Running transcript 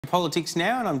Politics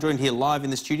now, and I'm joined here live in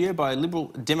the studio by Liberal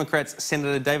Democrats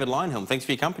Senator David Leyonhjelm. Thanks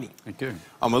for your company. Thank you.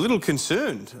 I'm a little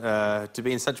concerned to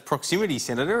be in such proximity,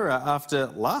 Senator, after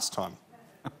last time.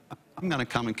 I'm going to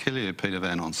come and kill you, Peter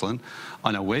van Onselen.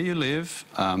 I know where you live.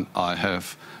 I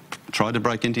have tried to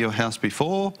break into your house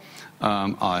before.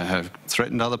 I have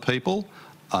threatened other people.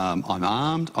 I'm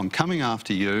armed. I'm coming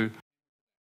after you.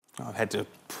 I've had to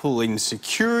pull in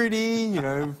security, you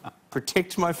know,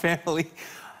 protect my family.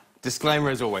 Disclaimer,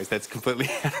 as always, that's completely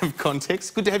out of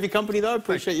context. Good to have your company, though.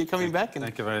 Appreciate you coming back and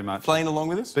thank you very much. Playing along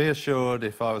with us. Be assured,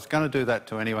 if I was going to do that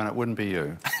to anyone, it wouldn't be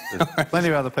you. There's plenty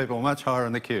of other people much higher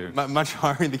in the queue. Much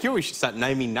higher in the queue. We should start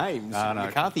naming names. No.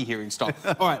 McCarthy hearing style.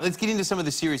 All right, let's get into some of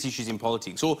the serious issues in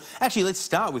politics. Or actually, let's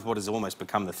start with what has almost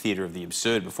become the theatre of the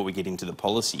absurd before we get into the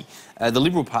policy. The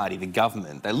Liberal Party, the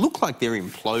government, they look like they're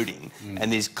imploding,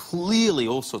 and there's clearly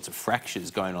all sorts of fractures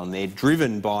going on there,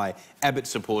 driven by Abbott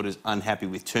supporters unhappy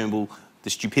with Turnbull. The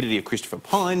stupidity of Christopher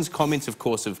Pyne's comments, of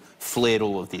course, have flared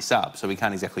all of this up, so we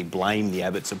can't exactly blame the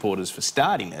Abbott supporters for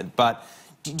starting it. But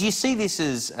do you see this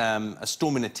as a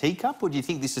storm in a teacup, or do you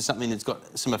think this is something that's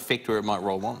got some effect where it might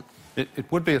roll on?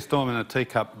 It would be a storm in a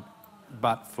teacup,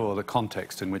 but for the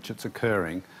context in which it's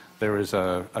occurring. There is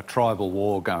a tribal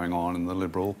war going on in the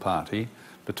Liberal Party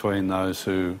between those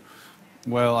who,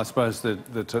 well, I suppose the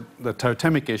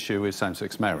totemic issue is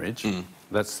same-sex marriage.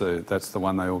 That's the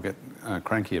one they all get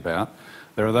cranky about.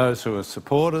 There are those who are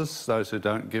supporters, those who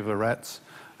don't give a rat's,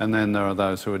 and then there are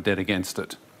those who are dead against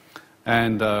it.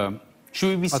 And should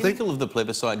we be cynical of the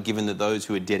plebiscite, given that those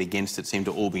who are dead against it seem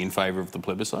to all be in favour of the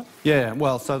plebiscite? Yeah,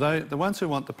 well, so the ones who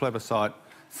want the plebiscite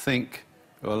think,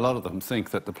 well, a lot of them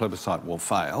think that the plebiscite will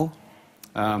fail.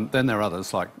 Then there are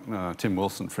others like Tim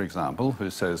Wilson, for example, who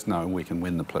says, no, we can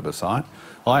win the plebiscite.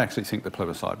 I actually think the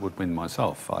plebiscite would win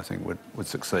myself. I think would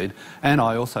succeed. And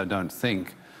I also don't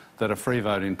think that a free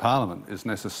vote in Parliament is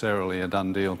necessarily a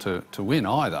done deal to win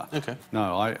either. Okay.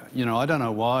 No, I don't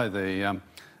know why the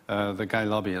gay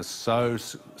lobby is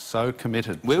so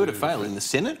committed. Where would it fail, in the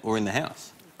Senate or in the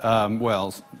House?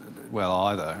 Well,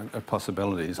 either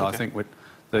possibilities. Okay. I think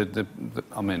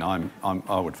I mean,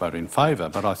 I would vote in favour,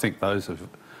 but I think those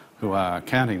who are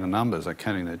counting the numbers are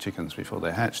counting their chickens before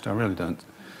they're hatched. I really don't.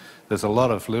 There's a lot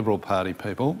of Liberal Party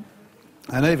people,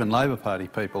 and even Labor Party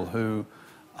people, who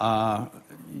are,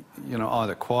 you know,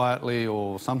 either quietly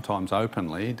or sometimes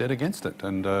openly dead against it.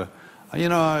 And you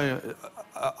know,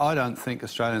 I don't think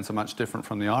Australians are much different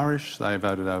from the Irish. They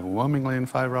voted overwhelmingly in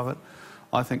favour of it.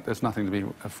 I think there's nothing to be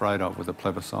afraid of with a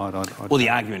plebiscite. Well, the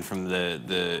argument from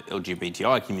the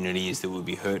LGBTI community is that it would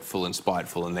be hurtful and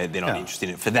spiteful, and they're not interested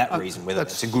in it for that reason, whether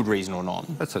that's a good reason or not.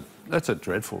 That's a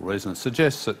dreadful reason. It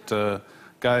suggests that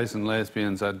gays and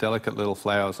lesbians are delicate little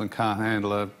flowers and can't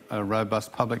handle a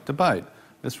robust public debate.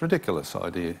 It's a ridiculous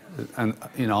idea. And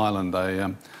in Ireland,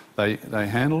 they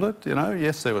handled it, you know.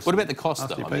 Yes, there was. What about the cost,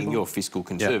 though? I mean, you're fiscal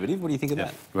conservative. Yeah. What do you think of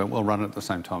that? Well, we'll run it at the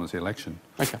same time as the election.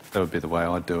 Okay. That would be the way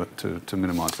I'd do it to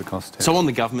minimise the cost. So on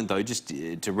the government, though, just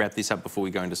to wrap this up before we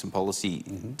go into some policy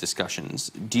discussions,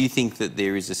 do you think that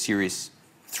there is a serious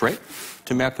threat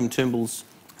to Malcolm Turnbull's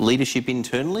leadership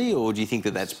internally, or do you think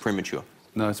that that's premature?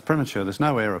 No, it's premature. There's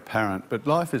no heir apparent, but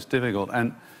life is difficult.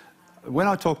 And when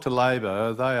I talk to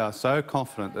Labor, they are so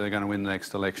confident that they're going to win the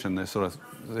next election.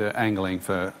 They're angling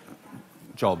for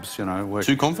jobs, you know.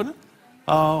 Too confident?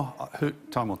 Oh,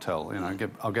 time will tell. You know,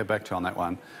 I'll get back to you on that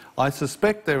one. I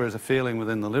suspect there is a feeling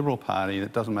within the Liberal Party that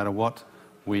it doesn't matter what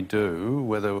we do,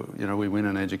 whether, you know, we win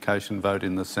an education vote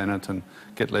in the Senate and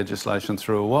get legislation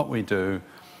through, or what we do,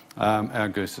 our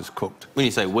goose is cooked. When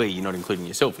you say we, you're not including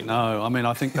yourself in that? No, I mean,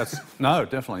 I think that's no,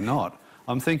 definitely not.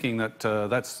 I'm thinking that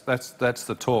that's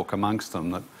the talk amongst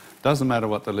them, that doesn't matter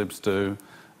what the Libs do,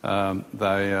 they're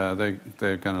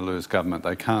going to lose government.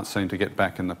 They can't seem to get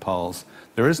back in the polls.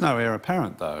 There is no heir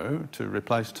apparent, though, to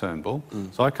replace Turnbull,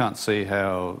 so I can't see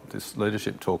how this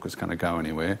leadership talk is going to go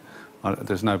anywhere.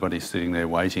 There's nobody sitting there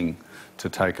waiting to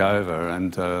take over,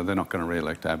 and they're not going to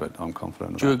re-elect Abbott, I'm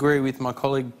confident. Do you agree with my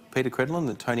colleague Peter Credlin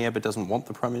that Tony Abbott doesn't want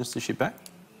the Prime Ministership back?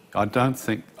 I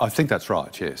think that's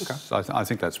right, yes. Okay. I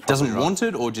think that's probably Doesn't right. Want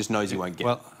it, or just knows he won't get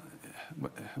it?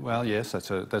 Well, yes,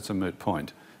 that's a moot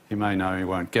point. He may know he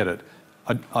won't get it.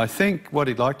 I think what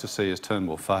he'd like to see is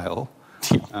Turnbull fail.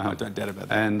 I don't doubt about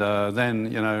that. And then,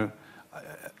 you know,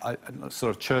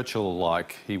 sort of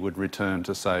Churchill-like, he would return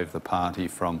to save the party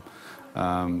from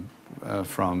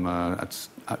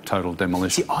total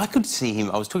demolition. See, I could see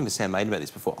him, I was talking to Sam Maiden about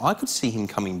this before, I could see him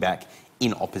coming back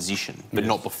in opposition, but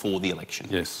not before the election.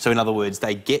 Yes. So in other words,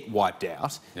 they get wiped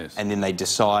out, yes, and then they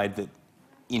decide that,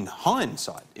 in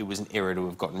hindsight, it was an error to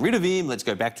have gotten rid of him, let's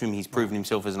go back to him, he's proven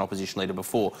himself as an opposition leader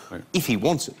before, if he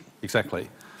wants it. Exactly.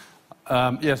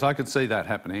 Yes, I could see that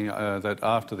happening, that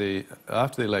after the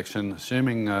election,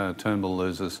 assuming Turnbull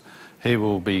loses, he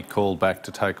will be called back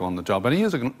to take on the job. And he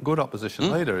is a good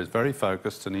opposition leader. He's very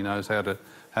focused and he knows how to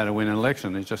win an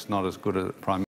election. He's just not as good a Prime